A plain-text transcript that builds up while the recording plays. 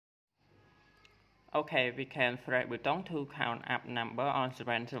Okay, we can press button to count up number on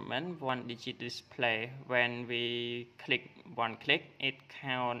the instrument one digit display. When we click one click, it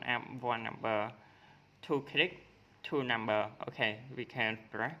count up one number. Two click, two number. Okay, we can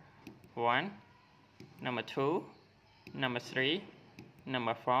press 1, number 2, number 3,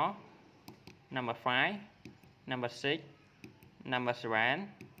 number 4, number 5, number 6, number 7,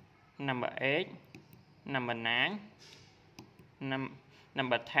 number 8, number 9,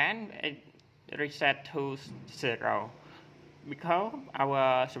 number 10. It reset to 0 because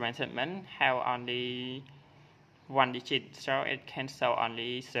our instrument have only one digit, so it can show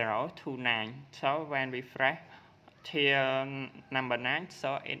only 0 to 9. So when we press till number 9,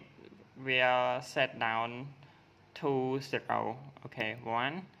 so it will set down to 0. Okay,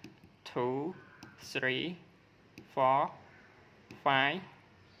 1, 2, 3, 4, 5,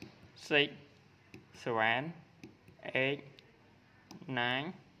 6, 7, 8,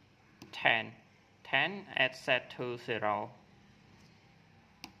 9, 10. 10 is set to 0.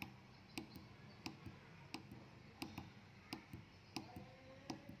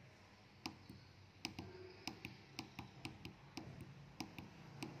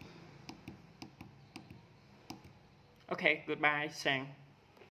 Okay, goodbye, thanks.